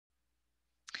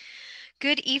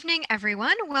Good evening,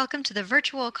 everyone. Welcome to the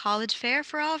Virtual College Fair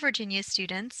for all Virginia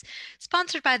students,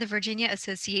 sponsored by the Virginia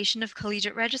Association of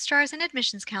Collegiate Registrars and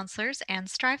Admissions Counselors and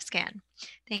StriveScan.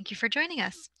 Thank you for joining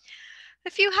us. A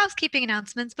few housekeeping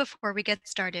announcements before we get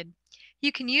started.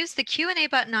 You can use the Q&A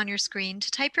button on your screen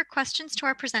to type your questions to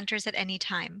our presenters at any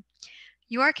time.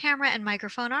 Your camera and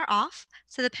microphone are off,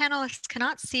 so the panelists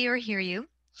cannot see or hear you.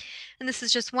 And this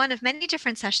is just one of many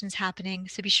different sessions happening,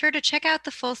 so be sure to check out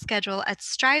the full schedule at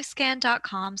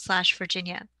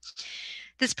strivescan.com/Virginia.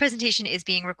 This presentation is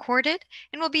being recorded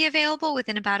and will be available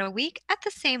within about a week at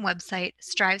the same website,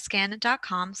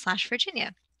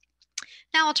 strivescan.com/Virginia.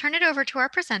 Now I'll turn it over to our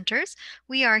presenters.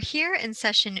 We are here in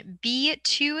session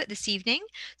B2 this evening.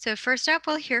 So first up,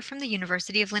 we'll hear from the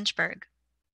University of Lynchburg.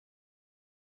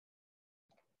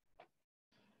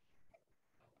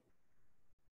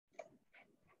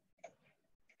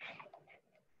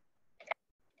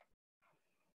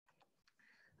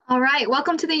 All right,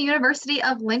 welcome to the University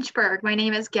of Lynchburg. My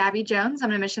name is Gabby Jones. I'm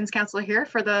an admissions counselor here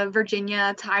for the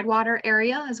Virginia Tidewater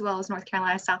area, as well as North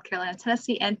Carolina, South Carolina,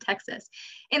 Tennessee, and Texas.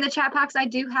 In the chat box, I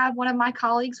do have one of my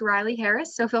colleagues, Riley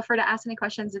Harris, so feel free to ask any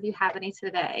questions if you have any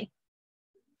today.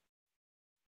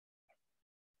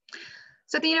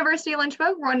 So at the University of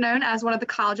Lynchburg, we're known as one of the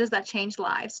colleges that change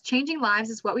lives. Changing lives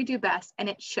is what we do best, and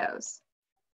it shows.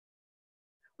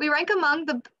 We rank among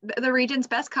the region's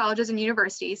best colleges and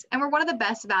universities, and we're one of the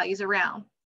best values around.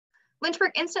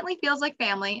 Lynchburg instantly feels like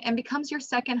family and becomes your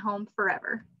second home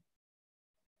forever.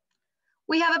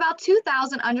 We have about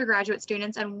 2,000 undergraduate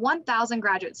students and 1,000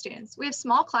 graduate students. We have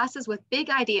small classes with big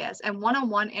ideas and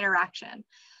one-on-one interaction.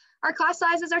 Our class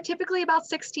sizes are typically about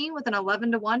 16 with an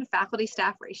 11-to-1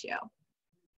 faculty-staff ratio.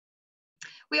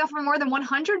 We offer more than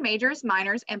 100 majors,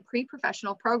 minors, and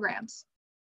pre-professional programs.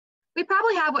 We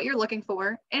probably have what you're looking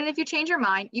for, and if you change your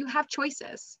mind, you have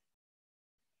choices.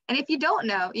 And if you don't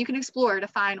know, you can explore to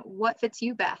find what fits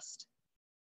you best.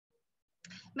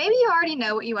 Maybe you already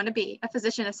know what you want to be, a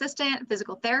physician assistant,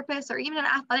 physical therapist, or even an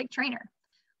athletic trainer.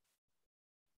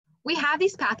 We have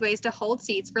these pathways to hold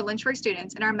seats for Lynchburg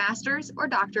students in our master's or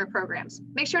doctorate programs.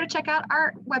 Make sure to check out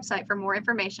our website for more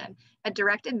information at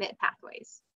Direct Admit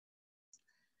Pathways.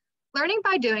 Learning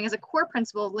by doing is a core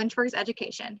principle of Lynchburg's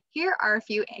education. Here are a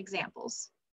few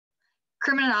examples.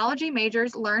 Criminology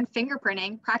majors learn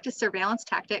fingerprinting, practice surveillance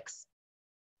tactics,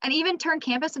 and even turn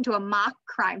campus into a mock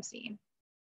crime scene.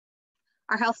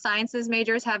 Our health sciences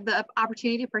majors have the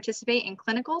opportunity to participate in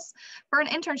clinicals for an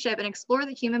internship and explore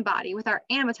the human body with our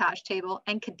animatage table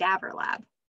and cadaver lab.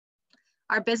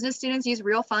 Our business students use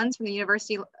real funds from the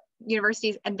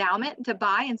university's endowment to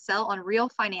buy and sell on real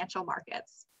financial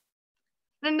markets.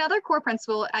 And another core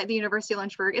principle at the University of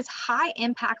Lynchburg is high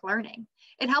impact learning.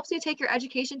 It helps you take your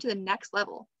education to the next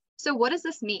level. So what does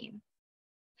this mean?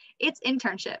 It's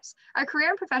internships. Our Career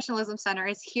and Professionalism Center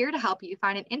is here to help you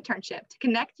find an internship to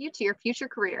connect you to your future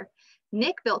career.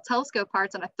 Nick built telescope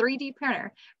parts on a 3D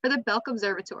printer for the Belk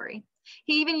Observatory.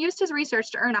 He even used his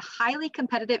research to earn a highly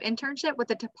competitive internship with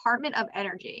the Department of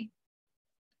Energy.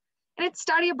 And it's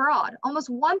study abroad. Almost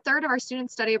 1/3 of our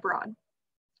students study abroad.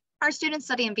 Our students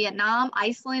study in Vietnam,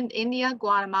 Iceland, India,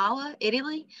 Guatemala,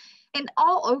 Italy, and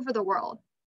all over the world.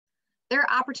 There are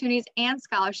opportunities and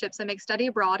scholarships that make study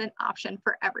abroad an option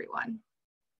for everyone.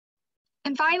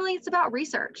 And finally, it's about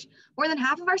research. More than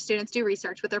half of our students do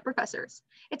research with their professors.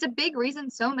 It's a big reason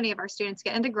so many of our students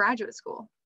get into graduate school.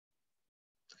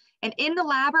 And in the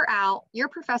lab or out, your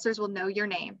professors will know your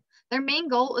name. Their main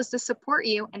goal is to support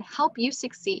you and help you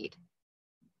succeed.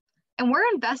 And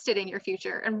we're invested in your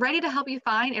future and ready to help you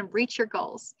find and reach your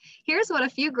goals. Here's what a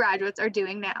few graduates are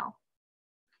doing now.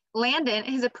 Landon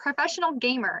is a professional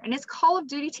gamer and his Call of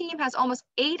Duty team has almost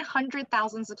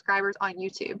 800,000 subscribers on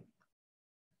YouTube.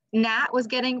 Nat was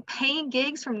getting paying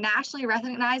gigs from nationally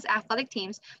recognized athletic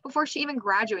teams before she even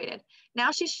graduated.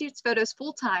 Now she shoots photos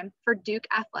full-time for Duke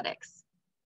Athletics.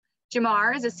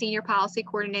 Jamar is a senior policy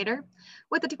coordinator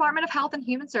with the Department of Health and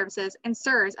Human Services and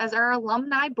serves as our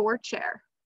alumni board chair.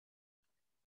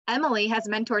 Emily has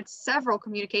mentored several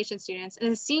communication students and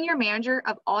is senior manager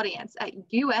of audience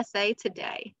at USA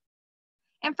Today.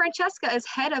 And Francesca is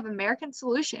head of American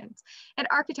Solutions and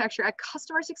architecture at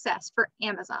customer success for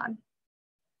Amazon.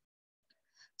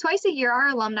 Twice a year, our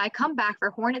alumni come back for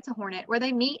Hornet to Hornet, where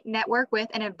they meet, network with,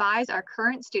 and advise our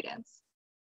current students.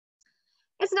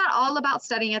 It's not all about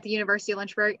studying at the University of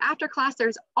Lynchburg. After class,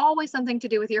 there's always something to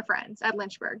do with your friends at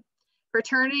Lynchburg.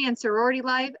 Fraternity and sorority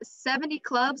life, 70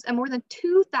 clubs, and more than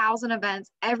 2,000 events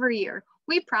every year.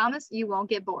 We promise you won't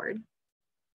get bored.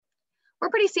 We're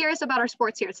pretty serious about our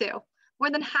sports here too. More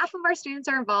than half of our students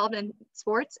are involved in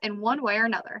sports in one way or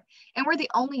another, and we're the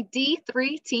only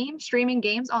D3 team streaming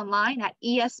games online at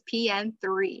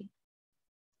ESPN3.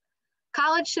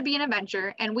 College should be an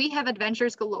adventure, and we have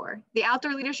adventures galore. The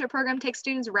Outdoor Leadership Program takes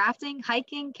students rafting,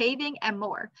 hiking, caving, and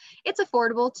more. It's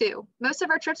affordable too. Most of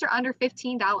our trips are under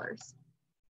 $15.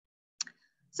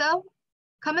 So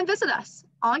come and visit us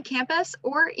on campus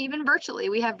or even virtually.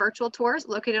 We have virtual tours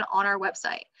located on our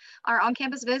website. Our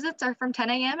on-campus visits are from 10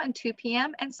 a.m. and 2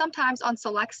 p.m. and sometimes on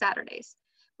select Saturdays.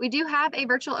 We do have a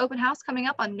virtual open house coming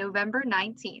up on November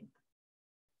 19th.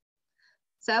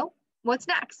 So what's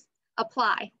next?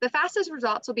 Apply. The fastest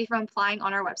results will be from applying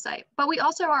on our website, but we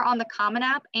also are on the Common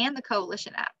App and the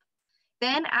Coalition app.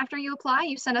 Then after you apply,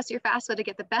 you send us your FAFSA to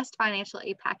get the best financial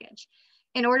aid package.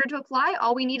 In order to apply,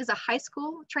 all we need is a high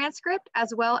school transcript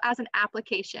as well as an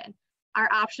application. Our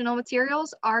optional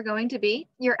materials are going to be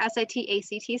your SAT,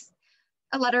 ACT,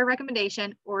 a letter of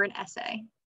recommendation, or an essay.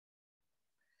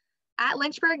 At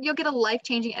Lynchburg, you'll get a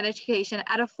life-changing education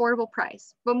at an affordable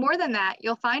price. But more than that,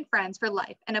 you'll find friends for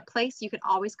life and a place you can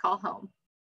always call home.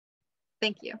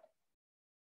 Thank you.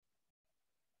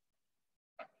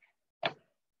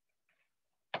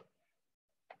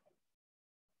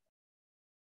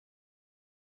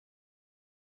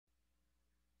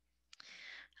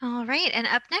 All right, and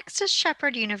up next is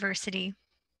Shepherd University.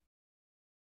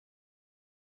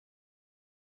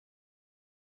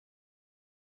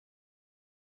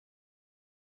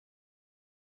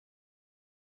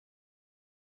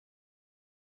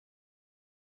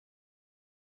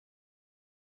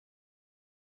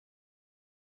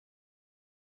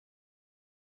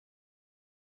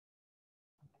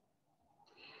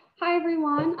 Hi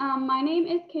everyone, my name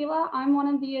is Kayla. I'm one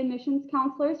of the admissions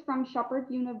counselors from Shepherd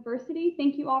University.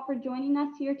 Thank you all for joining us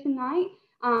here tonight.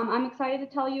 I'm excited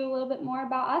to tell you a little bit more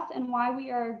about us and why we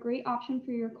are a great option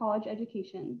for your college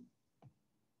education.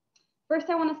 First,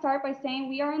 I want to start by saying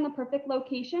we are in the perfect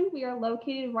location. We are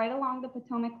located right along the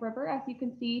Potomac River, as you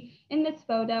can see in this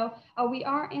photo. We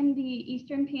are in the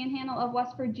eastern panhandle of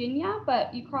West Virginia,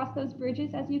 but you cross those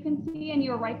bridges, as you can see, and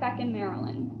you're right back in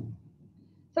Maryland.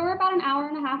 So we're about an hour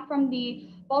and a half from the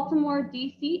Baltimore,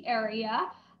 DC area.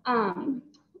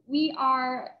 We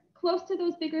are close to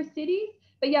those bigger cities,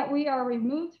 but yet we are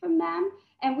removed from them,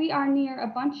 and we are near a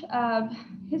bunch of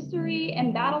history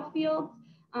and battlefields.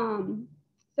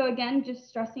 So again, just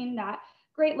stressing that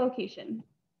great location.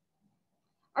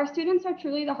 Our students are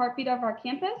truly the heartbeat of our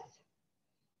campus.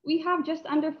 We have just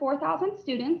under 4,000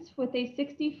 students with a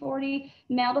 60-40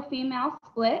 male to female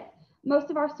split.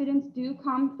 Most of our students do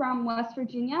come from West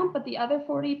Virginia, but the other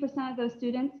 40% of those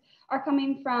students are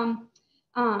coming from,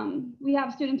 we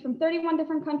have students from 31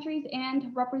 different countries and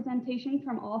representation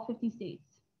from all 50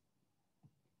 states.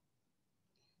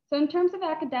 So in terms of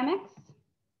academics,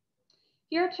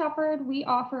 here at Shepherd, we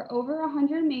offer over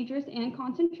 100 majors and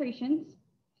concentrations.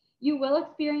 You will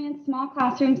experience small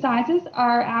classroom sizes.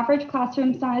 Our average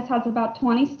classroom size has about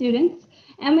 20 students,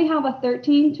 and we have a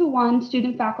 13-to-1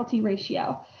 student-faculty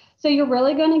ratio. So you're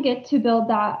really going to get to build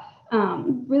that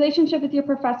relationship with your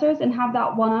professors and have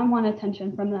that one-on-one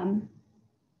attention from them.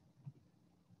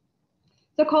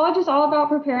 So college is all about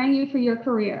preparing you for your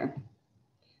career.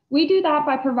 We do that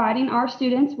by providing our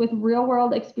students with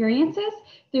real-world experiences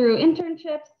through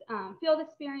internships, field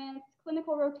experience,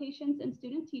 clinical rotations, and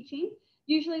student teaching.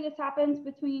 Usually this happens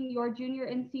between your junior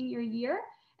and senior year,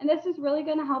 and this is really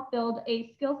going to help build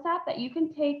a skill set that you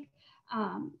can take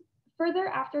further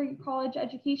after your college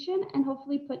education and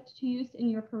hopefully put to use in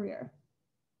your career.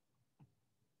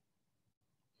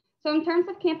 So in terms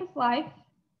of campus life,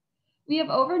 we have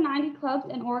over 90 clubs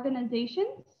and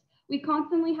organizations. We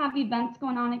constantly have events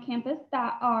going on at campus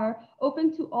that are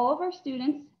open to all of our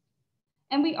students.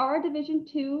 And we are a Division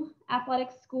II athletic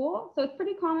school. So it's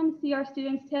pretty common to see our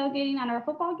students tailgating at our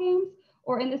football games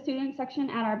or in the student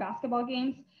section at our basketball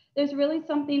games. There's really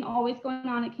something always going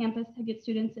on at campus to get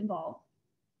students involved.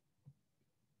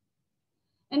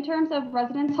 In terms of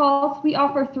residence halls, we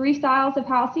offer 3 styles of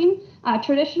housing,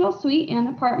 traditional, suite, and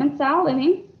apartment style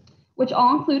living, which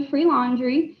all include free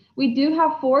laundry. We do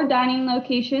have 4 dining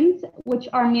locations, which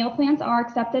our meal plans are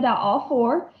accepted at all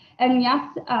 4. And yes,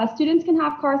 students can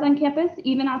have cars on campus,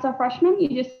 even as a freshman. You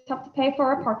just have to pay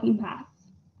for a parking pass.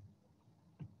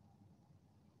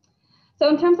 So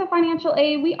in terms of financial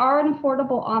aid, we are an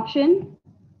affordable option.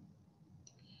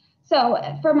 So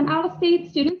from an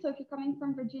out-of-state student, so if you're coming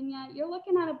from Virginia, you're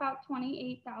looking at about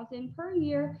 $28,000 per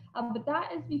year, but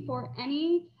that is before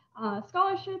any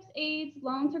scholarships, aids,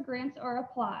 loans, or grants are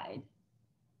applied.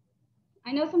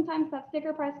 I know sometimes that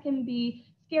sticker price can be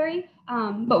scary,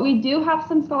 but we do have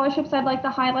some scholarships I'd like to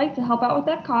highlight to help out with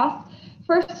that cost.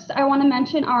 First, I want to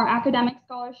mention our academic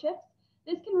scholarships.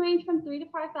 This can range from $3,000 to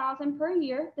 $5,000 per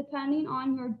year, depending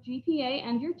on your GPA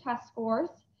and your test scores.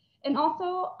 And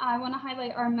also, I want to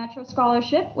highlight our Metro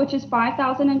Scholarship, which is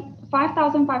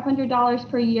 $5,500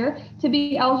 per year. To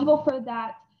be eligible for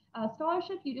that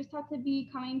scholarship, you just have to be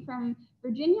coming from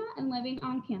Virginia and living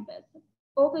on campus.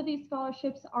 Both of these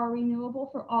scholarships are renewable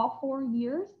for all 4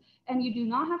 years, and you do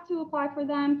not have to apply for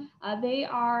them. They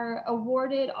are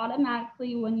awarded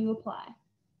automatically when you apply.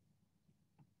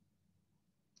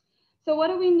 So what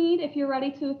do we need if you're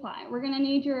ready to apply? We're going to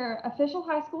need your official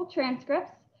high school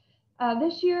transcripts.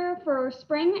 This year for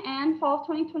spring and fall of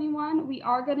 2021, we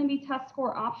are going to be test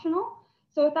score optional.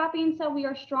 So with that being said, we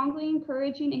are strongly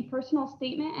encouraging a personal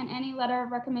statement and any letter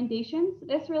of recommendations.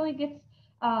 This really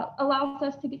allows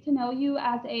us to get to know you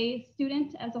as a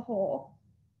student as a whole.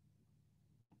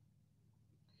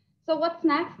 So what's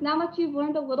next? Now that you've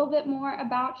learned a little bit more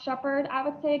about Shepherd, I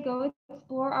would say go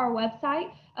explore our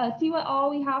website, see what all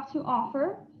we have to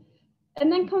offer,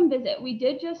 and then come visit. We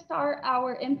did just start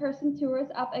our in-person tours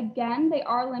up again. They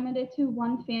are limited to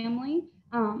one family.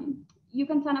 You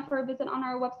can sign up for a visit on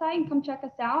our website and come check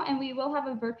us out. And we will have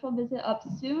a virtual visit up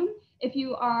soon if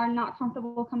you are not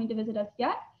comfortable coming to visit us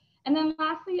yet. And then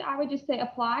lastly, I would just say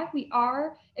apply. We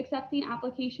are accepting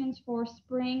applications for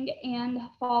spring and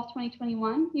fall of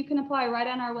 2021. You can apply right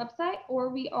on our website, or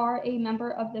we are a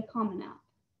member of the Common App.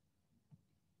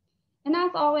 And as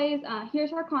always,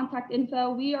 here's our contact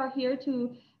info. We are here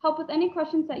to help with any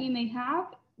questions that you may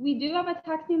have. We do have a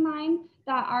texting line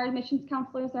that our admissions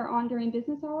counselors are on during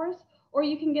business hours, or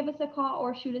you can give us a call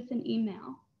or shoot us an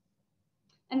email.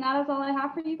 And that is all I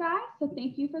have for you guys. So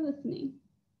thank you for listening.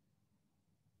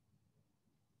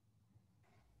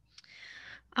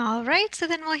 All right, so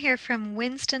then we'll hear from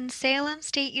Winston-Salem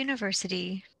State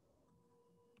University.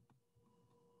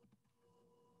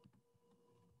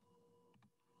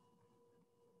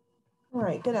 All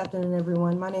right, good afternoon,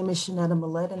 everyone. My name is Shanetta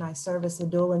Millett, and I serve as the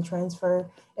Dual and Transfer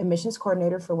Admissions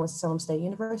Coordinator for Winston-Salem State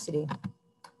University.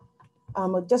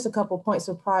 Just a couple points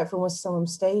of pride for Winston-Salem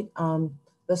State.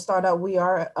 Let's start out, we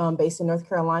are based in North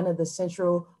Carolina, the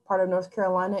central part of North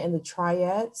Carolina in the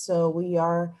Triad. So we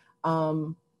are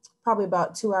probably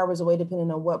about 2 hours away,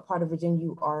 depending on what part of Virginia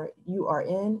you are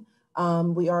in.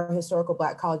 We are a historical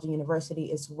Black college and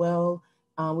university as well.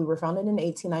 We were founded in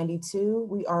 1892.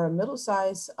 We are a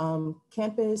middle-sized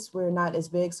campus. We're not as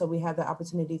big, so we have the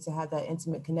opportunity to have that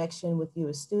intimate connection with you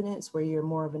as students, where you're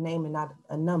more of a name and not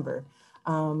a number.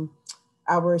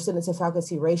 Our student to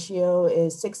faculty ratio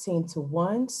is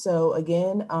 16:1. So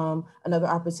again, another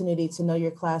opportunity to know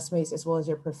your classmates as well as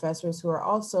your professors who are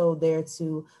also there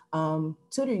to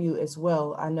tutor you as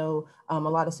well. I know a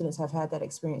lot of students have had that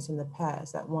experience in the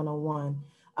past, that one-on-one.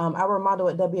 Our motto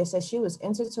at WSSU is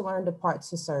enter to learn, depart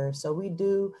to serve. So we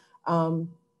do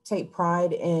take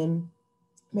pride in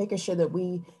making sure that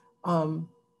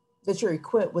that you're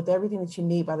equipped with everything that you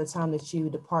need by the time that you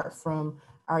depart from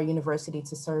our university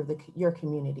to serve your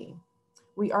community.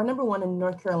 We are #1 in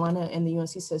North Carolina in the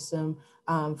UNC system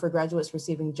for graduates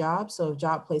receiving jobs. So if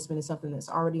job placement is something that's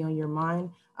already on your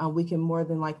mind, we can more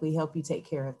than likely help you take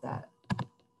care of that.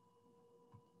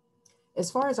 As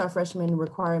far as our freshman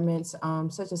requirements,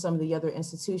 such as some of the other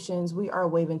institutions, we are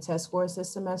waiving test scores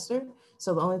this semester.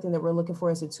 So the only thing that we're looking for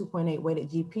is a 2.8 weighted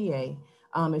GPA.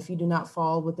 If you do not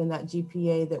fall within that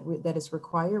GPA that is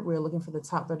required, we're looking for the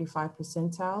top 35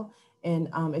 percentile. And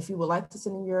if you would like to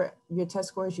send in your test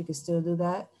scores, you can still do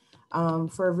that.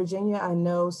 For Virginia, I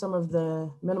know some of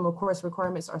the minimal course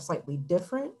requirements are slightly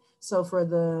different. So for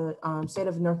the state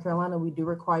of North Carolina, we do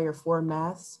require 4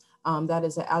 maths. That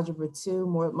is an Algebra 2,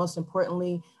 most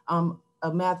importantly,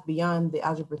 a math beyond the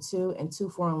Algebra 2 and 2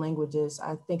 foreign languages.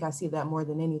 I think I see that more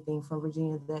than anything from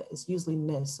Virginia that is usually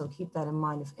missed. So keep that in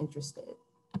mind if interested.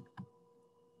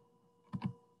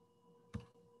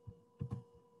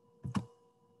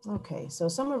 Okay, so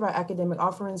some of our academic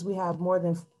offerings, we have more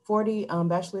than 40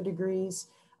 bachelor degrees.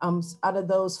 Out of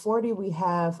those 40, we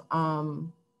have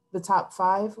the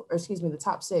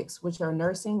top 6, which are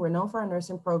nursing. We're known for our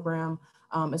nursing program,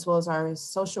 as well as our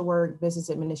social work, business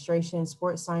administration,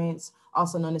 sports science,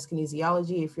 also known as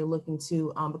kinesiology. If you're looking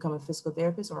to become a physical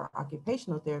therapist or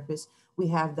occupational therapist, we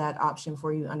have that option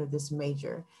for you under this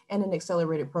major, and an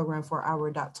accelerated program for our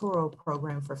doctoral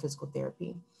program for physical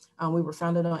therapy. We were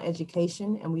founded on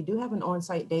education, and we do have an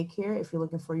on-site daycare if you're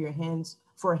looking for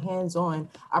hands-on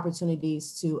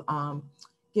opportunities to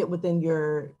get within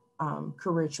your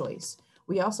career choice.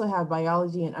 We also have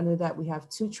biology, and under that we have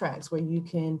 2 tracks where you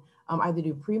can either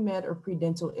do pre-med or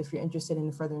pre-dental if you're interested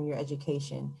in furthering your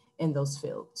education in those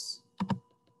fields.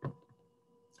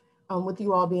 With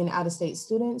you all being out-of-state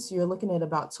students, you're looking at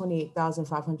about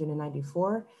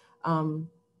 28,594.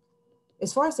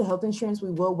 As far as the health insurance,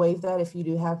 we will waive that if you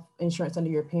do have insurance under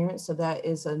your parents. So that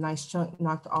is a nice chunk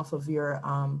knocked off of your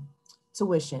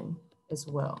tuition as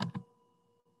well.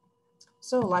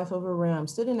 So life over RAM,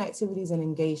 student activities and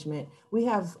engagement. We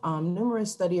have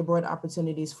numerous study abroad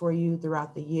opportunities for you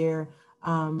throughout the year.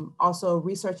 Also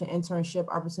research and internship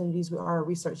opportunities. We are a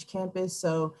research campus.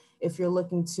 So if you're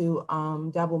looking to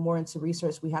dabble more into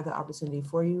research, we have the opportunity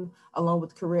for you, along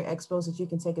with career expos that you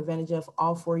can take advantage of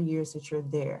all 4 years that you're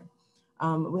there.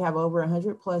 We have over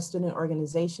 100 plus student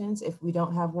organizations. If we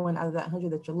don't have one out of that 100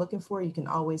 that you're looking for, you can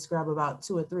always grab about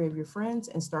 2 or 3 of your friends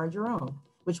and start your own,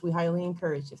 which we highly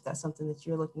encourage if that's something that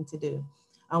you're looking to do.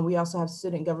 We also have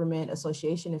Student Government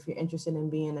Association if you're interested in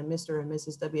being a Mr. or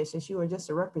Mrs. WSSU or just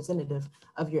a representative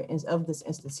of this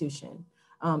institution.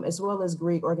 As well as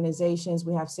Greek organizations,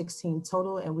 we have 16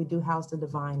 total and we do house the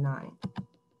Divine Nine.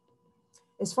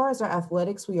 As far as our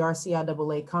athletics, we are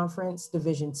CIAA Conference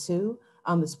Division II.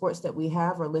 The sports that we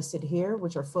have are listed here,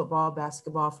 which are football,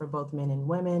 basketball for both men and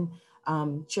women,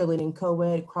 cheerleading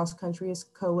co-ed, cross country is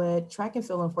co-ed, track and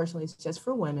field unfortunately is just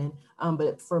for women,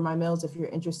 but for my males, if you're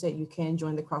interested, you can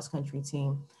join the cross country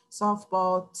team,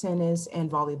 softball, tennis, and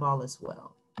volleyball as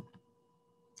well.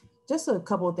 Just a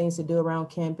couple of things to do around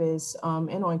campus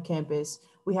and on campus.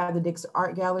 We have the Dix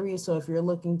Art Gallery. So if you're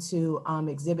looking to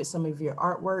exhibit some of your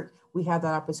artwork, we have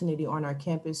that opportunity on our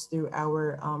campus through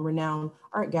our renowned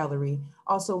art gallery.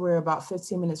 Also, we're about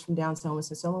 15 minutes from downtown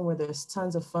Winston-Salem where there's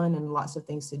tons of fun and lots of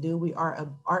things to do. We are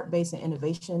an art-based and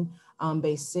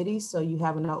innovation-based city. So you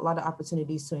have a lot of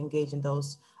opportunities to engage in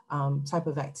those type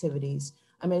of activities.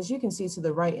 As you can see to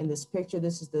the right in this picture,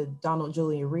 this is the Donald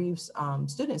Julia Reeves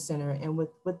Student Center. And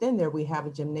within there, we have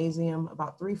a gymnasium,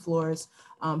 about 3 floors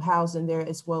housed in there,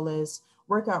 as well as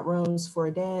workout rooms for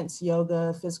dance,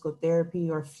 yoga, physical therapy,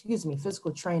 or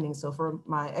physical training. So for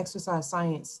my exercise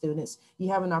science students, you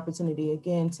have an opportunity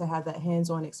again to have that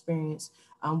hands-on experience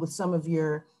with some of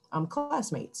your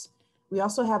classmates. We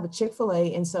also have a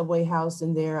Chick-fil-A and Subway housed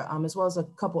in there, as well as a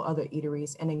couple other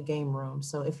eateries and a game room.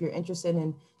 So if you're interested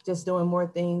in just doing more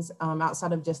things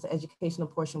outside of just the educational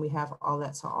portion, we have all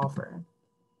that to offer.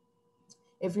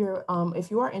 If you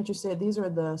are interested, these are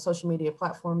the social media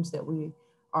platforms that we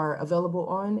are available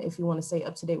on if you want to stay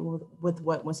up to date with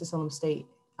what Winston-Salem State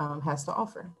has to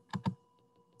offer.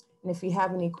 And if you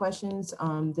have any questions,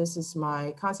 this is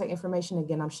my contact information.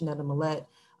 Again, I'm Shanetta Millette,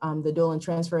 the Dual and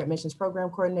Transfer Admissions Program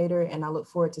Coordinator, and I look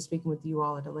forward to speaking with you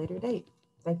all at a later date.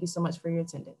 Thank you so much for your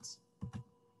attendance.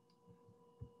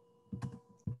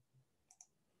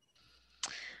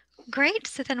 Great,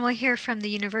 so then we'll hear from the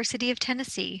University of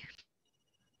Tennessee.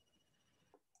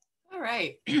 All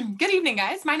right. Good evening,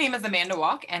 guys. My name is Amanda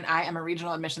Walk, and I am a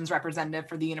regional admissions representative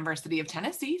for the University of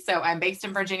Tennessee. So I'm based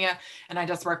in Virginia, and I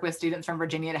just work with students from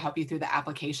Virginia to help you through the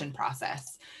application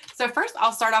process. So first,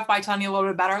 I'll start off by telling you a little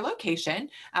bit about our location.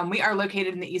 We are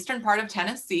located in the eastern part of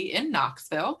Tennessee in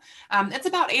Knoxville. It's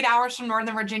about 8 hours from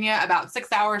Northern Virginia, about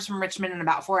 6 hours from Richmond, and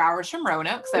about 4 hours from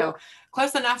Roanoke. So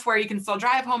close enough where you can still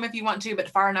drive home if you want to,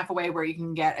 but far enough away where you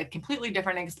can get a completely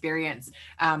different experience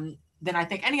than I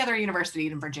think any other university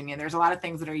in Virginia. There's a lot of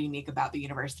things that are unique about the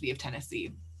University of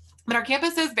Tennessee. But our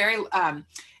campus is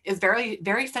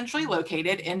very centrally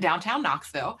located in downtown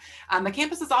Knoxville. The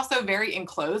campus is also very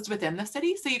enclosed within the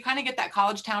city, so you kind of get that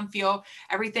college town feel.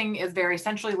 Everything is very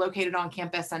centrally located on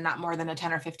campus and not more than a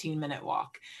 10 or 15 minute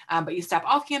walk. But you step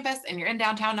off campus and you're in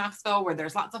downtown Knoxville where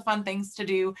there's lots of fun things to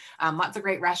do, lots of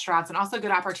great restaurants, and also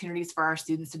good opportunities for our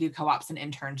students to do co-ops and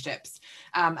internships.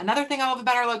 Another thing I love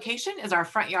about our location is our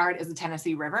front yard is the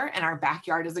Tennessee River and our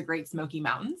backyard is the Great Smoky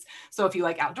Mountains. So if you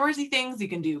like outdoorsy things, you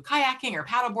can do kayaking or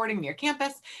paddleboarding near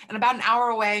campus. And about an hour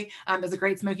away is the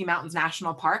Great Smoky Mountains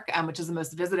National Park, which is the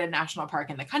most visited national park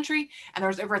in the country. And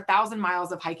there's over 1,000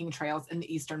 miles of hiking trails in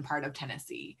the eastern part of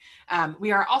Tennessee.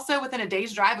 We are also within a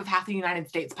day's drive of half the United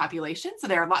States population. So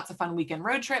there are lots of fun weekend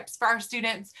road trips for our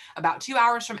students, about 2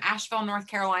 hours from Asheville, North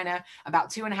Carolina, about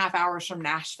 2.5 hours from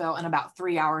Nashville, and about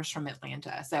 3 hours from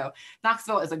Atlanta. So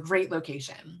Knoxville is a great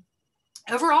location.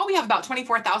 Overall, we have about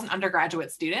 24,000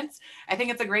 undergraduate students. I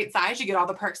think it's a great size. You get all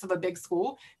the perks of a big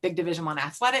school, big Division I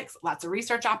athletics, lots of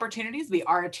research opportunities. We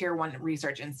are a Tier 1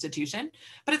 research institution,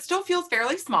 but it still feels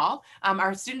fairly small.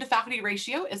 Our student to faculty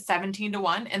ratio is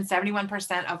 17:1, and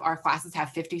 71% of our classes have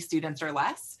 50 students or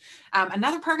less.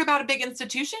 Another perk about a big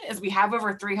institution is we have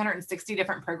over 360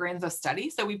 different programs of study.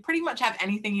 So we pretty much have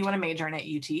anything you want to major in at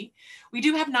UT. We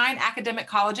do have 9 academic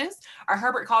colleges. Our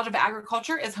Herbert College of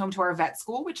Agriculture is home to our vet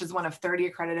school, which is one of 30 30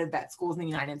 accredited vet schools in the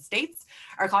United States.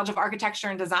 Our College of Architecture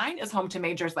and Design is home to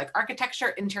majors like architecture,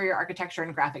 interior architecture,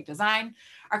 and graphic design.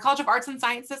 Our College of Arts and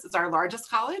Sciences is our largest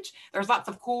college. There's lots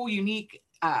of cool, unique,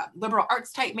 liberal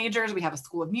arts type majors. We have a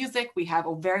school of music. We have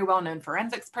a very well-known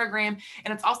forensics program,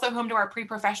 and it's also home to our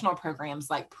pre-professional programs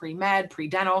like pre-med,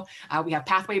 pre-dental. We have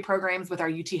pathway programs with our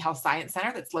UT Health Science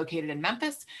Center that's located in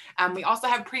Memphis. We also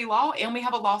have pre-law, and we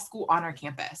have a law school on our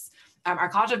campus. Our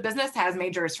College of Business has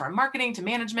majors from marketing to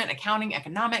management, accounting,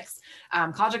 economics.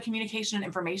 College of Communication and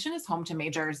Information is home to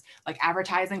majors like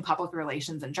advertising, public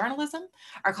relations, and journalism.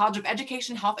 Our College of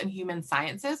Education, Health, and Human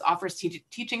Sciences offers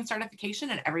teaching certification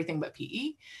in everything but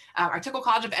PE. Our Tickle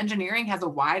College of Engineering has a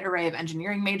wide array of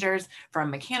engineering majors,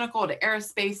 from mechanical to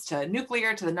aerospace to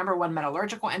nuclear to the #1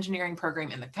 metallurgical engineering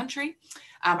program in the country.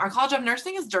 Our College of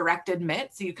Nursing is direct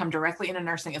admit, so you come directly into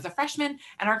nursing as a freshman,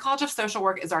 and our College of Social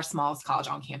Work is our smallest college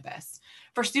on campus.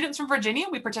 For students from Virginia,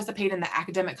 we participate in the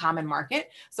Academic Common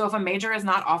Market. So if a major is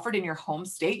not offered in your home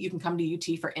state, you can come to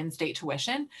UT for in-state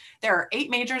tuition. There are 8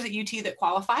 majors at UT that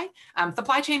qualify.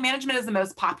 Supply chain management is the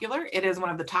most popular. It is one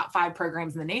of the top 5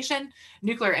 programs in the nation.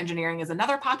 Nuclear engineering is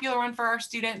another popular one for our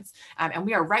students. And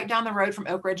we are right down the road from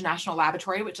Oak Ridge National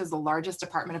Laboratory, which is the largest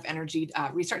Department of Energy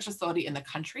research facility in the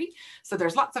country. So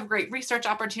there's lots of great research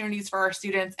opportunities for our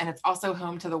students, and it's also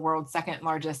home to the world's 2nd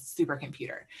largest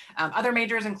supercomputer. Other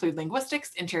majors include linguistics,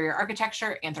 interior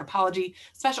architecture, anthropology,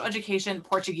 special education,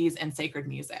 Portuguese, and sacred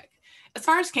music. As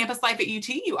far as campus life at UT,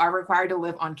 you are required to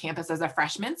live on campus as a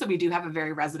freshman, so we do have a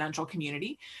very residential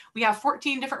community. We have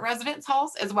 14 different residence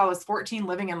halls, as well as 14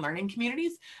 living and learning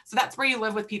communities. So that's where you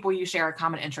live with people you share a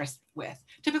common interest with.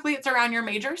 Typically, it's around your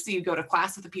major, so you go to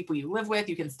class with the people you live with,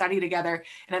 you can study together,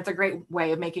 and it's a great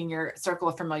way of making your circle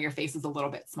of familiar faces a little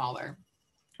bit smaller.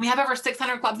 We have over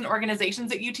 600 clubs and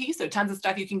organizations at UT, so tons of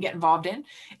stuff you can get involved in.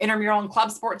 Intramural and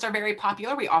club sports are very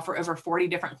popular. We offer over 40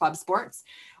 different club sports.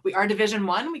 We are Division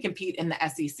I. We compete in the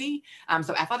SEC.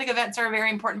 So athletic events are a very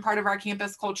important part of our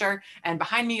campus culture. And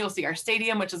behind me, you'll see our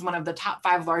stadium, which is one of the top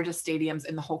 5 largest stadiums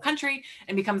in the whole country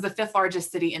and becomes the 5th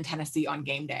largest city in Tennessee on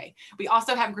game day. We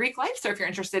also have Greek life. So if you're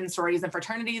interested in sororities and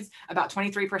fraternities, about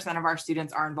 23% of our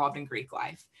students are involved in Greek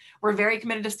life. We're very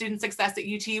committed to student success at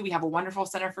UT. We have a wonderful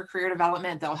Center for Career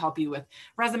Development that'll help you with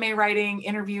resume writing,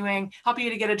 interviewing, help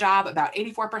you to get a job. About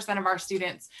 84% of our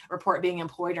students report being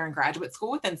employed or in graduate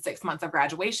school within 6 months of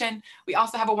graduation. We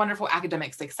also have a wonderful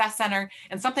academic success center,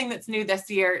 and something that's new this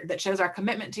year that shows our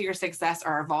commitment to your success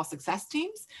are our Vol Success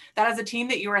teams. That is a team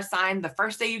that you are assigned the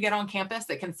first day you get on campus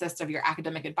that consists of your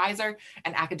academic advisor,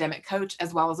 an academic coach,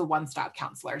 as well as a one-stop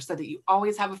counselor, so that you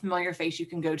always have a familiar face you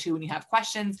can go to when you have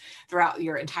questions throughout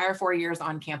your entire 4 years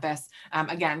on campus.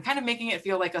 Again, kind of making it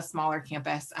feel like a smaller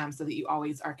campus so that you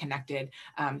always are connected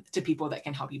to people that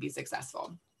can help you be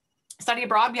successful. Study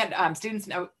abroad, we had students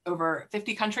in over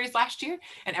 50 countries last year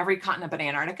and every continent but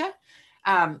Antarctica.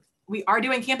 We are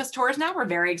doing campus tours now. We're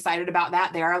very excited about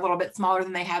that. They are a little bit smaller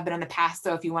than they have been in the past.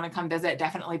 So if you want to come visit,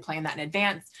 definitely plan that in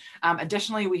advance.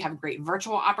 Additionally, we have great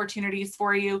virtual opportunities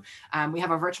for you. We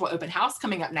have a virtual open house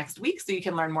coming up next week, so you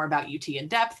can learn more about UT in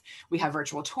depth. We have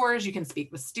virtual tours. You can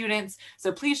speak with students.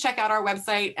 So please check out our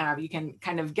website. You can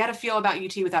kind of get a feel about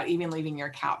UT without even leaving your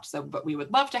couch. But we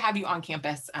would love to have you on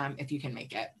campus if you can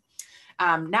make it.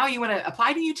 Now you want to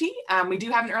apply to UT. We do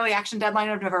have an early action deadline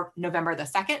of November the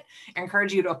 2nd. I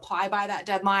encourage you to apply by that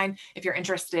deadline if you're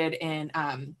interested in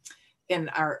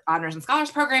our honors and scholars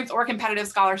programs or competitive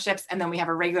scholarships. And then we have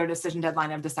a regular decision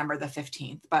deadline of December the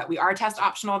 15th. But we are test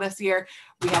optional this year.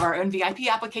 We have our own VIP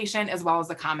application as well as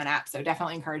the Common App. So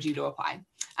definitely encourage you to apply.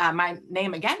 My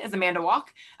name again is Amanda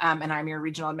Walk, and I'm your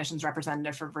regional admissions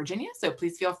representative for Virginia. So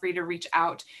please feel free to reach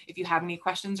out if you have any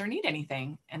questions or need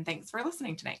anything. And thanks for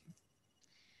listening tonight.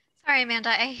 Sorry, Amanda,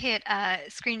 I hit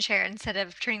screen share instead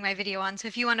of turning my video on. So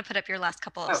if you want to put up your last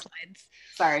couple of slides.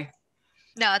 Sorry.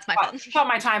 No, it's my fault. I thought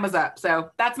my time was up. So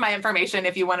that's my information.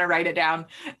 If you want to write it down,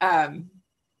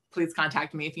 please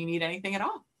contact me if you need anything at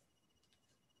all.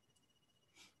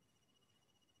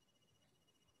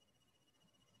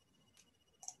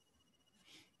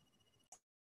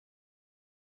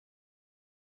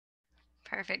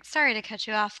 Perfect. Sorry to cut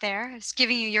you off there. I was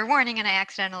giving you your warning and I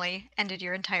accidentally ended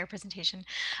your entire presentation.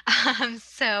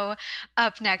 So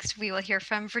up next, we will hear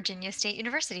from Virginia State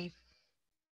University.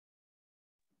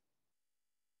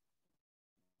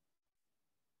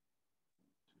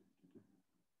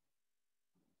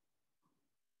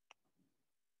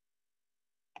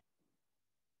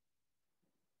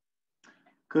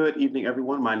 Good evening,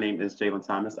 everyone. My name is Jalen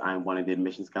Thomas. I'm one of the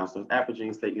admissions counselors at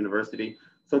Virginia State University.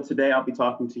 So today I'll be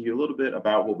talking to you a little bit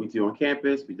about what we do on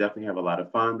campus. We definitely have a lot of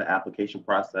fun, the application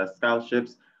process,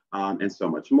 scholarships, and so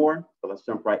much more. So let's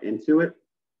jump right into it.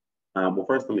 Well,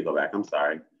 first, let me go back. I'm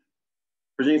sorry.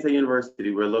 Virginia State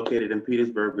University, we're located in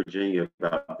Petersburg, Virginia,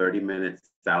 about 30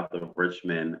 minutes south of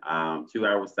Richmond, 2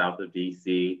 hours south of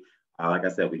DC. Like I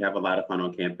said, we have a lot of fun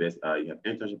on campus. You have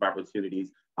internship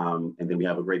opportunities, and then we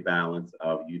have a great balance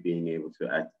of you being able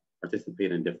to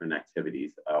participate in different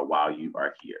activities while you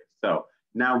are here. So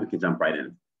now we can jump right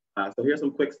in. So here's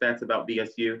some quick stats about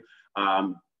VSU.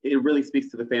 It really speaks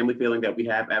to the family feeling that we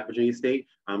have at Virginia State.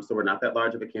 So we're not that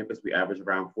large of a campus. We average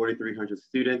around 4,300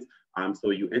 students. So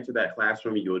you enter that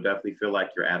classroom, you will definitely feel like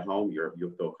you're at home.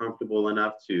 You'll feel comfortable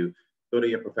enough to go to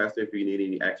your professor if you need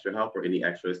any extra help or any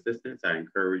extra assistance. I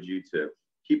encourage you to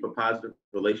keep a positive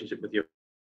relationship with your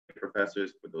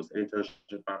professors for those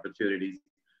internship opportunities.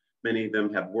 Many of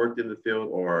them have worked in the field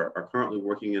or are currently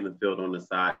working in the field on the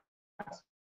side.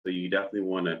 So you definitely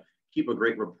want to keep a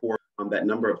great rapport. That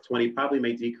number of 20 probably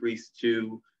may decrease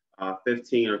to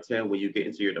 15 or 10 when you get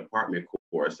into your department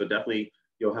course. So definitely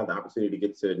you'll have the opportunity to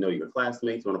get to know your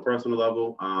classmates on a personal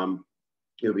level.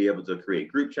 You'll be able to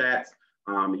create group chats,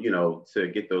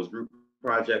 to get those group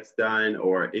projects done,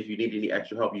 or if you need any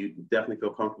extra help, you definitely feel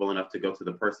comfortable enough to go to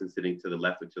the person sitting to the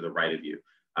left or to the right of you,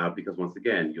 because once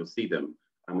again, you'll see them,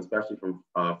 especially from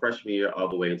freshman year all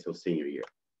the way until senior year.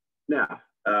 Now,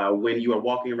 when you are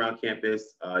walking around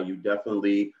campus, you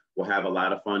definitely will have a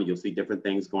lot of fun. You'll see different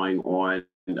things going on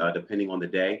depending on the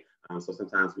day. So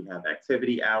sometimes we have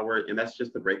activity hour, and that's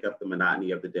just to break up the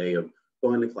monotony of the day of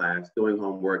going to class, doing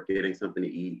homework, getting something to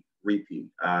eat, repeat.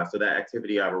 So that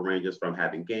activity hour ranges from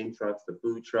having game trucks to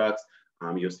food trucks.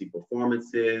 You'll see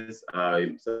performances.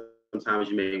 Sometimes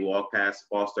you may walk past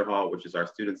Foster Hall, which is our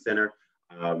student center,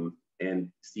 and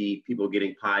see people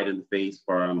getting pied in the face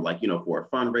from for a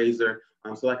fundraiser.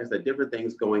 So like I said, different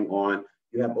things going on.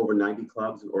 You have over 90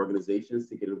 clubs and organizations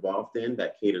to get involved in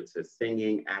that cater to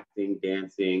singing, acting,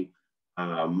 dancing,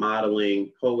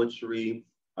 modeling, poetry.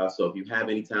 So if you have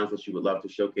any talents that you would love to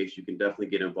showcase, you can definitely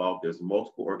get involved. There's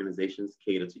multiple organizations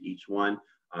cater to each one.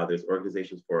 There's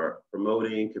organizations for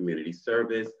promoting, community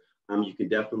service. You can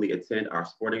definitely attend our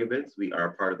sporting events. We are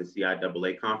part of the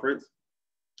CIAA conference,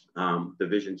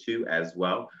 Division II as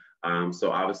well.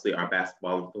 So obviously our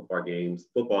basketball and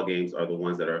football games are the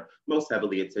ones that are most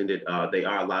heavily attended. They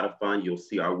are a lot of fun. You'll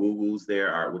see our woo-woos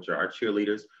there, which are our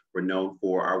cheerleaders. We're known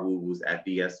for our woo-woos at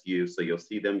VSU. So you'll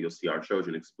see them. You'll see our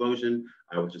Trojan Explosion,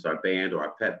 which is our band, or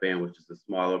our pep band, which is a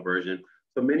smaller version.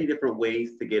 So many different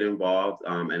ways to get involved.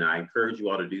 And I encourage you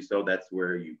all to do so. That's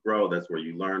where you grow. That's where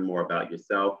you learn more about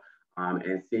yourself.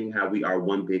 And seeing how we are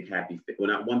one big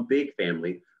not one big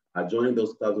family. Joining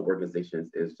those clubs and organizations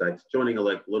is like joining a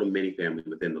little mini family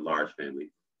within the large family.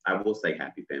 I will say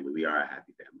happy family. We are a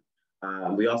happy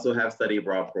family. We also have study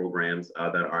abroad programs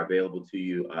that are available to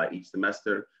you each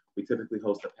semester. We typically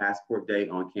host a passport day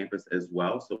on campus as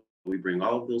well. So we bring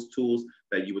all of those tools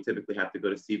that you would typically have to go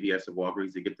to CVS or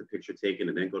Walgreens to get the picture taken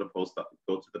and then go to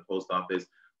the post office.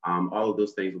 All of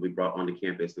those things will be brought onto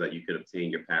campus so that you could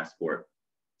obtain your passport.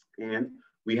 And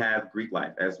we have Greek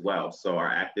life as well. So our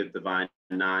active Divine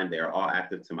Nine, they are all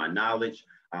active to my knowledge.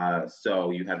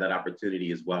 So you have that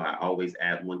opportunity as well. I always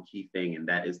add one key thing, and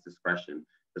that is discretion.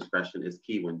 Discretion is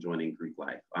key when joining Greek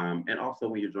life. And also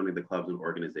when you're joining the clubs and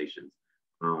organizations.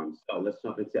 So let's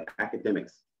jump into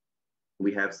academics.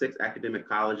 We have 6 academic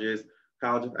colleges.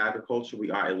 College of Agriculture,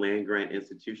 we are a land grant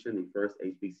institution, the first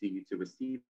HBCU to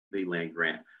receive a land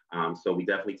grant. So we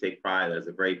definitely take pride. That is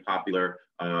a very popular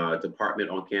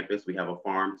department on campus. We have a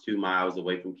farm 2 miles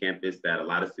away from campus that a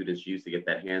lot of students use to get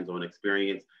that hands-on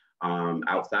experience.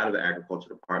 Outside of the agriculture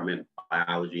department,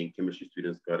 biology and chemistry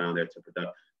students go down there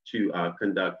to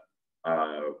conduct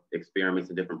experiments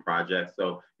and different projects.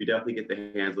 So you definitely get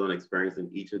the hands-on experience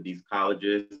in each of these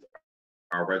colleges.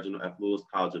 Our Reginald F. Lewis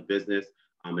College of Business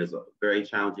is a very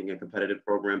challenging and competitive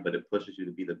program, but it pushes you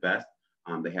to be the best.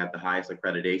 They have the highest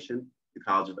accreditation. The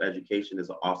College of Education is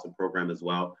an awesome program as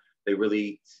well. They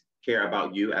really care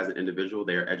about you as an individual.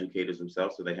 They are educators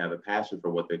themselves, so they have a passion for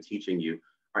what they're teaching you.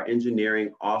 Our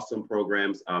engineering, awesome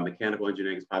programs. Mechanical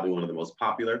engineering is probably one of the most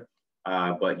popular,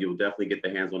 but you'll definitely get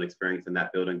the hands-on experience in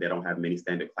that building. They don't have many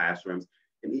standard classrooms.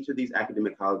 In each of these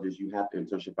academic colleges, you have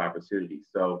internship opportunities.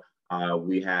 So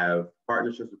we have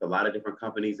partnerships with a lot of different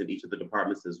companies in each of the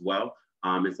departments as well.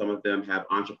 And some of them have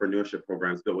entrepreneurship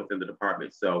programs built within the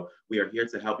department. So we are here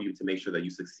to help you to make sure that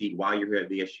you succeed while you're here at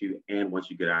VSU and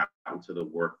once you get out into the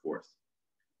workforce.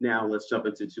 Now let's jump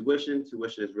into tuition.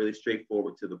 Tuition is really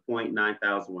straightforward to the point,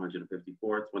 $9,154,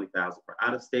 $20,000 for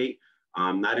out of state.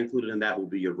 Not included in that will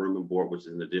be your room and board, which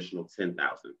is an additional $10,000.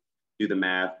 Do the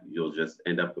math, you'll just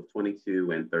end up with 22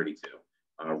 and 32,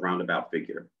 roundabout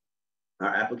figure.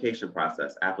 Our application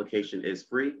process. Application is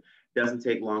free. Doesn't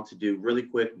take long to do, really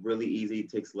quick, really easy, it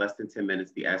takes less than 10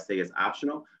 minutes. The essay is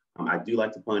optional. I do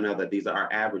like to point out that these are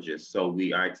our averages. So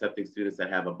we are accepting students that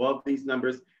have above these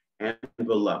numbers and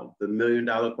below. The $1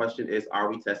 million question is, are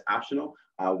we test optional?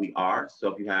 We are.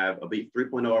 So if you have a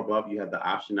 3.0 or above, you have the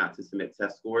option not to submit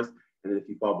test scores. And then if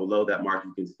you fall below that mark,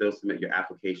 you can still submit your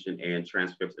application and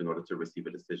transcripts in order to receive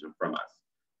a decision from us.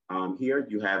 Here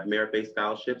you have merit-based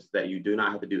scholarships that you do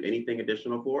not have to do anything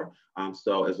additional for.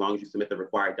 So as long as you submit the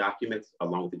required documents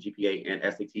along with the GPA and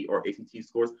SAT or ACT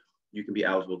scores, you can be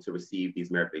eligible to receive these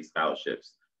merit-based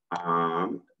scholarships.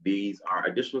 These are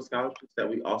additional scholarships that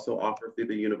we also offer through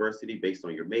the university based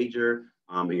on your major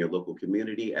and your local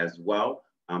community as well.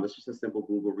 It's just a simple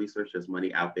Google research. There's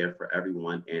money out there for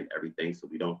everyone and everything, so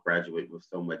we don't graduate with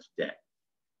so much debt.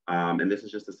 And this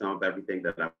is just a sum of everything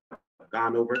that I've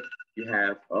gone over. You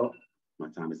have, oh, my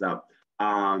time is up.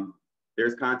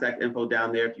 There's contact info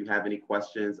down there. If you have any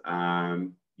questions,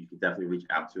 you can definitely reach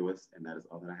out to us, and that is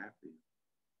all that I have for you.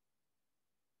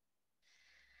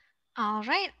 All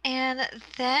right, and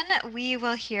then we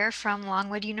will hear from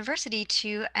Longwood University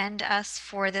to end us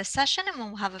for this session, and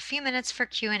we'll have a few minutes for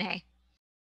Q&A.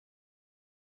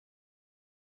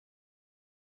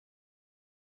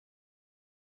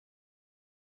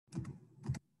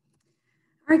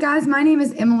 All right, guys, my name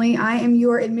is Emily. I am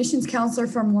your admissions counselor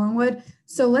from Longwood.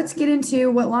 So let's get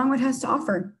into what Longwood has to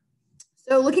offer.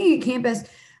 So looking at campus,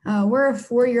 we're a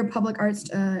four-year public arts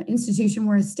institution.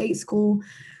 We're a state school.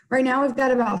 Right now, we've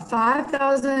got about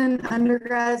 5,000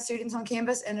 undergrad students on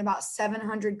campus and about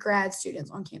 700 grad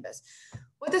students on campus.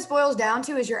 What this boils down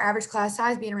to is your average class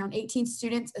size being around 18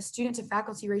 students, a student to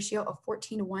faculty ratio of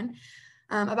 14:1.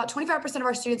 About 25% of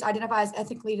our students identify as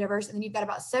ethnically diverse, and then you've got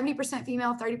about 70%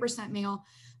 female, 30% male.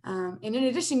 And in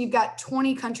addition, you've got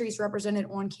 20 countries represented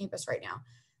on campus right now.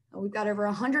 We've got over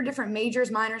 100 different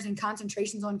majors, minors, and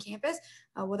concentrations on campus,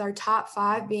 with our top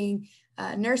 5 being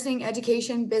nursing,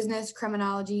 education, business,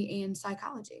 criminology, and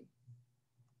psychology.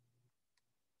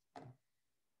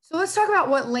 So let's talk about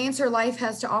what Lancer Life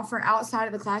has to offer outside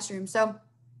of the classroom. So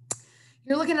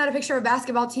you're looking at a picture of a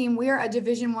basketball team. We are a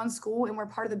Division I school, and we're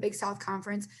part of the Big South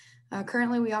Conference.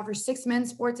 Currently, we offer 6 men's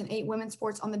sports and 8 women's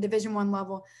sports on the Division I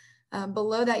level.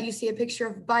 Below that, you see a picture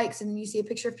of bikes, and then you see a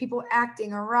picture of people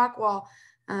acting, a rock wall,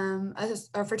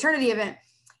 a fraternity event.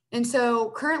 And so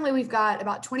currently, we've got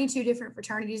about 22 different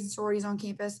fraternities and sororities on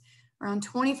campus, around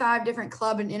 25 different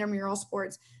club and intramural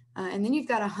sports. And then you've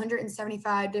got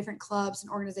 175 different clubs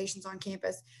and organizations on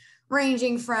campus,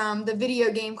 ranging from the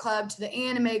video game club to the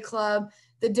anime club,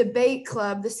 the debate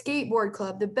club, the skateboard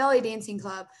club, the belly dancing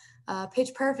club.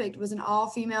 Pitch Perfect was an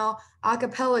all-female a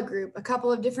cappella group, a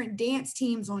couple of different dance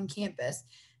teams on campus.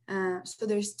 So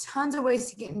there's tons of ways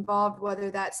to get involved, whether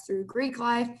that's through Greek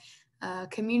life,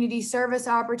 community service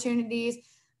opportunities,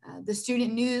 the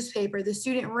student newspaper, the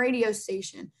student radio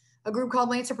station, a group called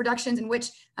Lancer Productions, in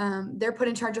which they're put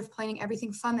in charge of planning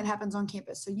everything fun that happens on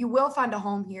campus. So you will find a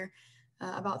home here.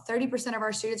 About 30% of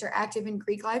our students are active in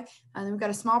Greek life. And then we've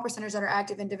got a small percentage that are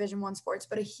active in Division I sports,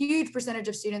 but a huge percentage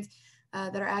of students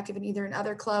that are active in either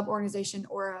another club, organization,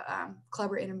 or a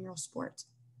club or intramural sport.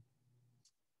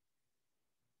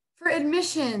 For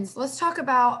admissions, let's talk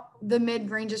about the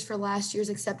mid-ranges for last year's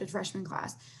accepted freshman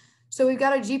class. So we've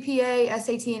got a GPA,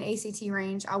 SAT, and ACT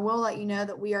range. I will let you know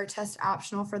that we are test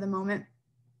optional for the moment.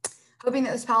 Hoping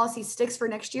that this policy sticks for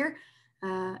next year,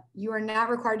 you are not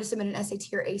required to submit an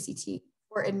SAT or ACT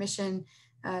for admission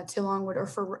to Longwood or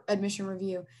for admission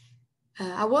review.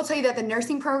 I will tell you that the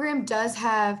nursing program does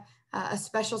have a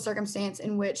special circumstance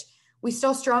in which we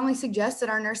still strongly suggest that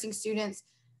our nursing students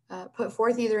put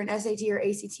forth either an SAT or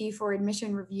ACT for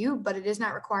admission review, but it is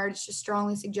not required. It's just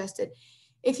strongly suggested.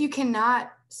 If you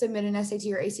cannot submit an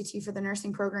SAT or ACT for the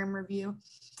nursing program review,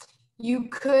 you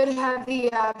could have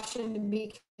the option to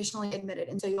be conditionally admitted.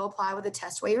 And so you'll apply with a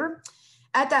test waiver.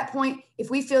 At that point, if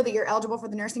we feel that you're eligible for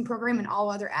the nursing program and all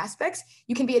other aspects,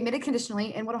 you can be admitted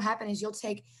conditionally. And what will happen is you'll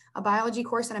take a biology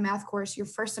course and a math course your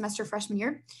first semester freshman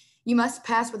year. You must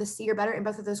pass with a C or better in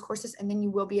both of those courses, and then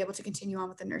you will be able to continue on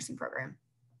with the nursing program.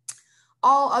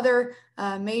 All other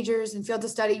majors and fields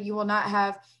of study, you will not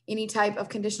have any type of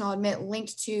conditional admit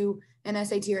linked to an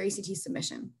SAT or ACT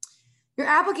submission. Your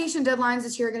application deadlines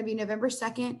this year are going to be November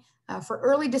 2nd for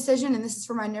early decision, and this is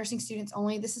for my nursing students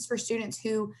only. This is for students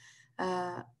who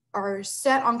are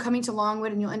set on coming to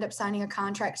Longwood, and you'll end up signing a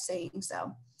contract saying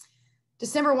so.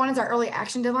 December 1 is our early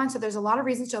action deadline, so there's a lot of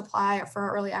reasons to apply for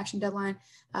our early action deadline.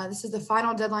 This is the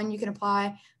final deadline you can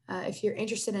apply. If you're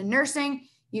interested in nursing,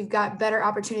 you've got better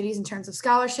opportunities in terms of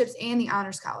scholarships and the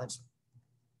Honors College.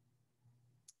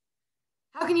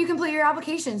 How can you complete your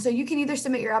application? So you can either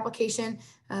submit your application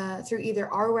through either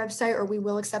our website, or we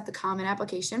will accept the common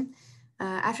application.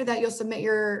 After that, you'll submit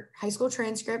your high school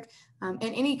transcript and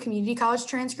any community college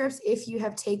transcripts if you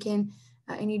have taken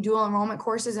any dual enrollment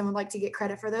courses and would like to get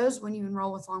credit for those when you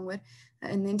enroll with Longwood.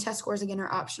 And then test scores, again,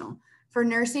 are optional. For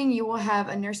nursing, you will have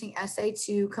a nursing essay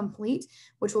to complete,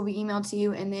 which will be emailed to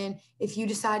you. And then if you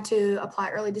decide to apply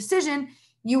early decision,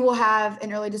 you will have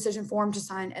an early decision form to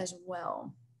sign as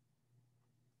well.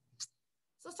 So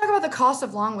let's talk about the cost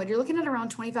of Longwood. You're looking at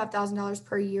around $25,000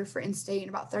 per year for in-state and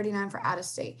about $39,000 for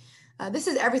out-of-state. This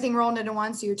is everything rolled into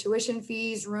one, so your tuition,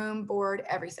 fees, room, board,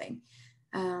 everything.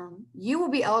 You will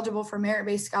be eligible for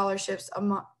merit-based scholarships,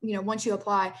 once you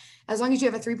apply, as long as you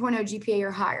have a 3.0 GPA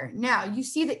or higher. Now, you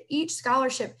see that each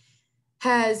scholarship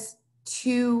has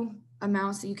two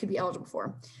amounts that you could be eligible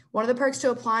for. One of the perks to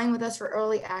applying with us for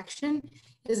early action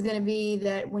is going to be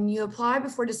that when you apply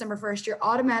before December 1st, you're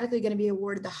automatically going to be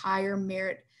awarded the higher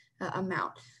merit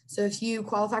amount. So if you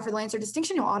qualify for the Lancer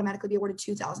distinction, you'll automatically be awarded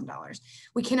 $2,000.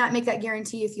 We cannot make that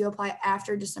guarantee if you apply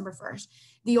after December 1st.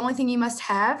 The only thing you must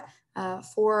have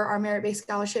for our merit-based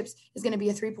scholarships is going to be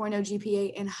a 3.0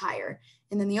 GPA and higher.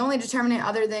 And then the only determinant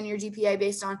other than your GPA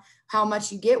based on how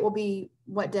much you get will be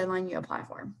what deadline you apply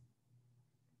for.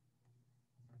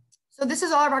 So this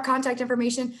is all of our contact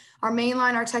information, our main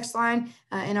line, our text line,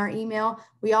 and our email.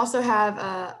 We also have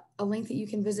a link that you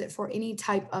can visit for any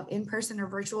type of in-person or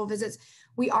virtual visits.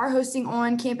 We are hosting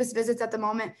on-campus visits at the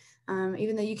moment.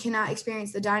 Even though you cannot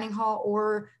experience the dining hall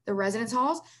or the residence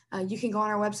halls, you can go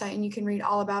on our website and you can read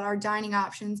all about our dining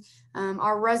options,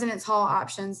 our residence hall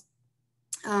options,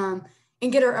 and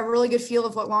get a really good feel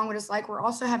of what Longwood is like. We're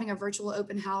also having a virtual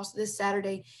open house this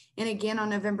Saturday and again on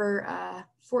November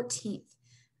 14th.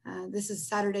 This is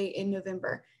Saturday in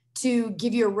November, to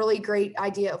give you a really great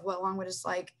idea of what Longwood is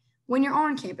like when you're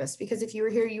on campus. Because if you were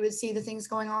here, you would see the things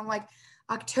going on like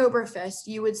Oktoberfest.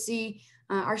 You would see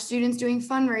our students doing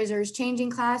fundraisers,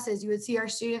 changing classes. You would see our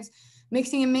students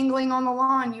mixing and mingling on the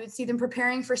lawn. You would see them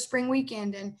preparing for spring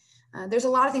weekend. And there's a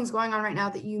lot of things going on right now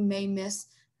that you may miss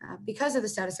because of the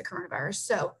status of coronavirus.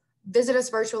 So visit us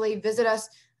virtually, visit us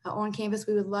on campus.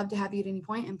 We would love to have you at any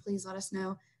point, and please let us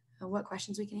know what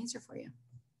questions we can answer for you.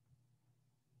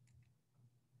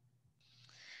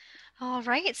 All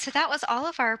right, so that was all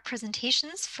of our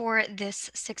presentations for this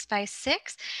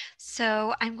 6x6.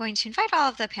 So I'm going to invite all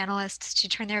of the panelists to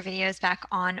turn their videos back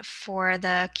on for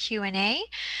the Q&A.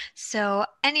 So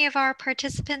any of our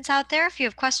participants out there, if you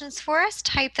have questions for us,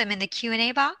 type them in the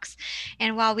Q&A box.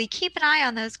 And while we keep an eye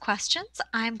on those questions,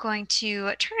 I'm going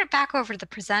to turn it back over to the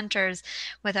presenters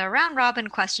with a round robin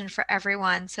question for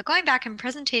everyone. So going back in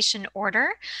presentation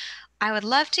order, I would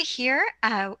love to hear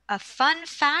a fun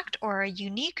fact or a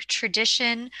unique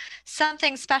tradition,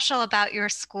 something special about your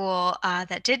school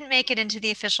that didn't make it into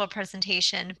the official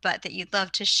presentation, but that you'd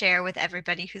love to share with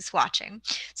everybody who's watching.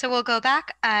 So we'll go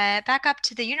back up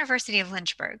to the University of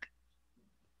Lynchburg.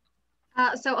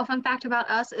 So a fun fact about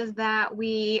us is that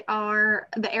we are,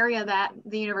 the area that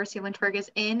the University of Lynchburg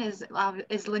is in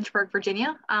is Lynchburg,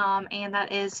 Virginia, and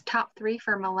that is top 3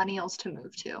 for millennials to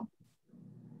move to.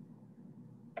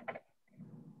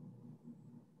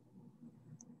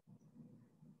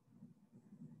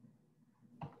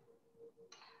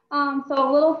 So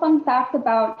a little fun fact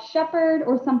about Shepherd,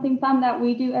 or something fun that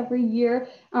we do every year.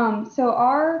 So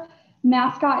our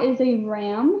mascot is a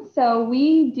ram. So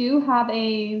we do have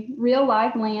a real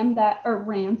live ram, that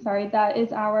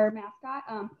is our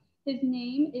mascot. His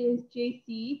name is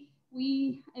JC.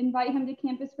 We invite him to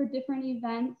campus for different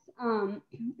events.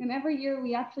 And every year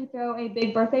we actually throw a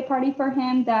big birthday party for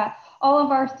him that all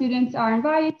of our students are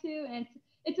invited to. And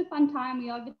it's a fun time. We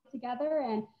all get together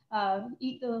and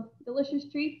eat the delicious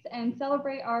treats and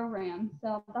celebrate our ram.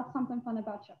 So that's something fun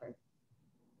about Shepherd.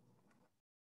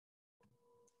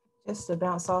 Just to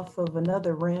bounce off of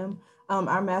another ram,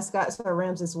 our mascots are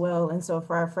rams as well. And so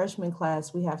for our freshman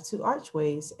class, we have 2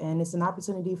 archways, and it's an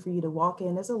opportunity for you to walk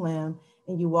in as a lamb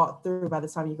and you walk through by the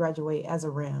time you graduate as a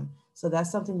ram. So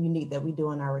that's something unique that we do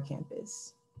on our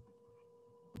campus.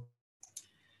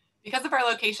 Because of our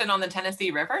location on the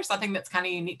Tennessee River, something that's kind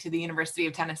of unique to the University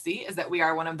of Tennessee is that we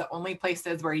are one of the only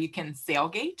places where you can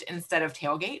sailgate instead of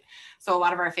tailgate. So a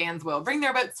lot of our fans will bring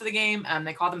their boats to the game.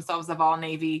 They call themselves the Vol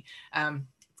Navy.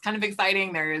 It's kind of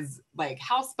exciting. There's like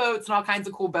houseboats and all kinds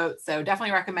of cool boats. So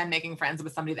definitely recommend making friends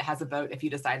with somebody that has a boat if you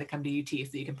decide to come to UT,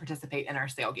 so you can participate in our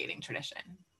sailgating tradition.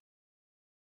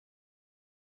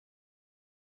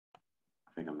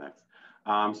 I think I'm next.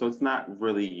 So it's not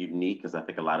really unique because I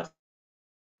think a lot of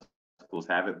schools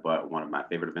have it, but one of my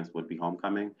favorite events would be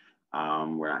homecoming.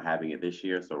 We're not having it this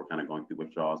year, so we're kind of going through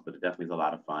withdrawals, but it definitely is a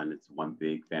lot of fun. It's one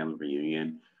big family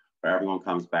reunion where everyone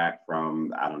comes back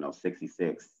from, I don't know,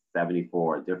 66,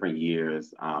 74 different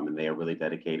years, and they are really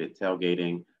dedicated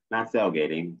tailgating, not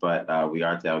tailgating, but we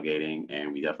are tailgating,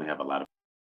 and we definitely have a lot of.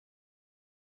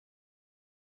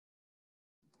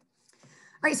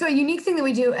 All right, so a unique thing that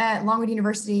we do at Longwood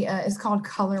University is called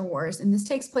Color Wars, and this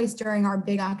takes place during our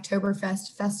big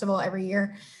Oktoberfest festival every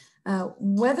year.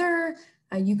 Whether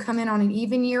you come in on an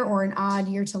even year or an odd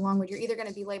year to Longwood, you're either going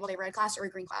to be labeled a red class or a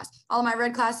green class. All of my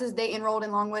red classes, they enrolled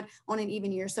in Longwood on an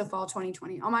even year, so fall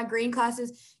 2020. All my green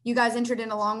classes, you guys entered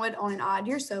into Longwood on an odd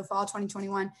year, so fall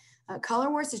 2021. Color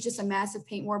Wars is just a massive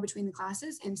paint war between the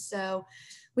classes, and so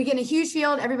we get in a huge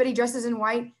field, everybody dresses in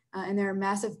white, and there are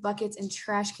massive buckets and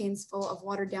trash cans full of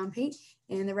watered down paint.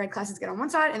 And the red classes get on one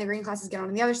side and the green classes get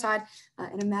on the other side,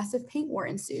 and a massive paint war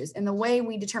ensues. And the way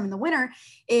we determine the winner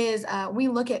is we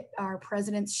look at our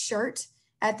president's shirt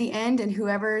at the end, and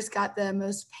whoever's got the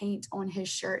most paint on his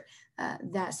shirt,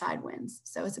 that side wins.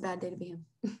 So it's a bad day to be him.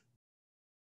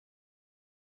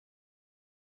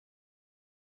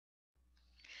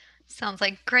 Sounds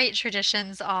like great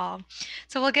traditions all.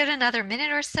 So we'll give it another minute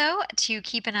or so to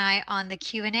keep an eye on the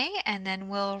Q&A, and then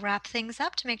we'll wrap things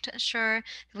up to make sure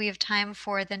that we have time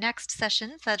for the next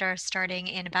sessions that are starting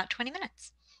in about 20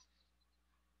 minutes.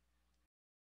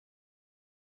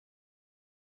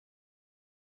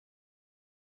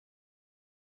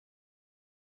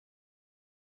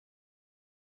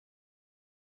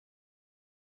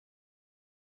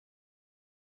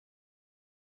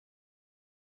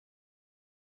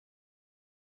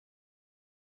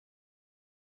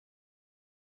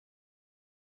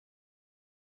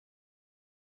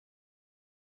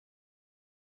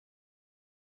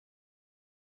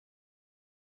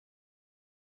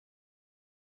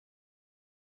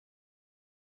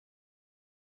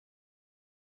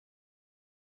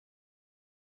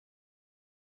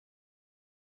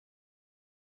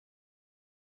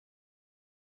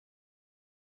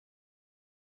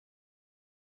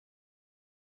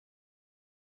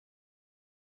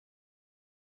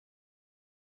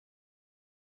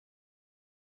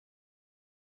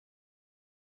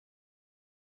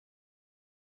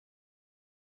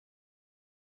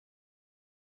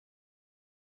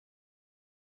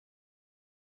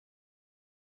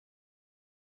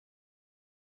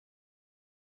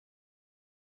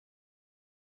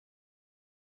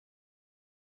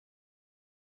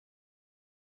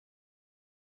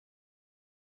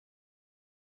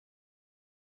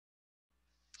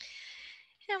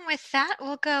 And with that,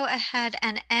 we'll go ahead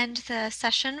and end the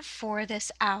session for this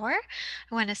hour.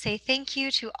 I want to say thank you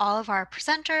to all of our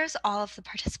presenters, all of the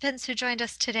participants who joined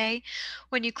us today.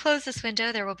 When you close this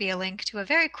window, there will be a link to a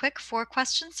very quick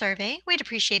 4-question survey. We'd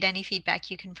appreciate any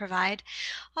feedback you can provide.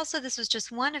 Also, this was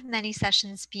just one of many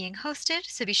sessions being hosted,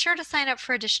 so be sure to sign up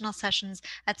for additional sessions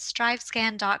at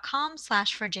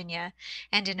strivescan.com/Virginia.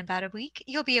 And in about a week,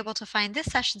 you'll be able to find this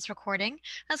session's recording,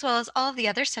 as well as all of the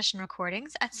other session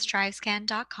recordings at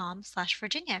strivescan.com/Virginia.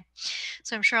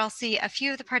 So I'm sure I'll see a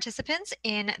few of the participants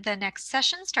in the next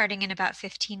session starting in about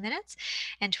 15 minutes.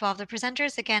 And to all the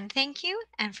presenters, again, thank you.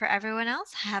 And for everyone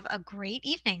else, have a great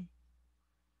evening.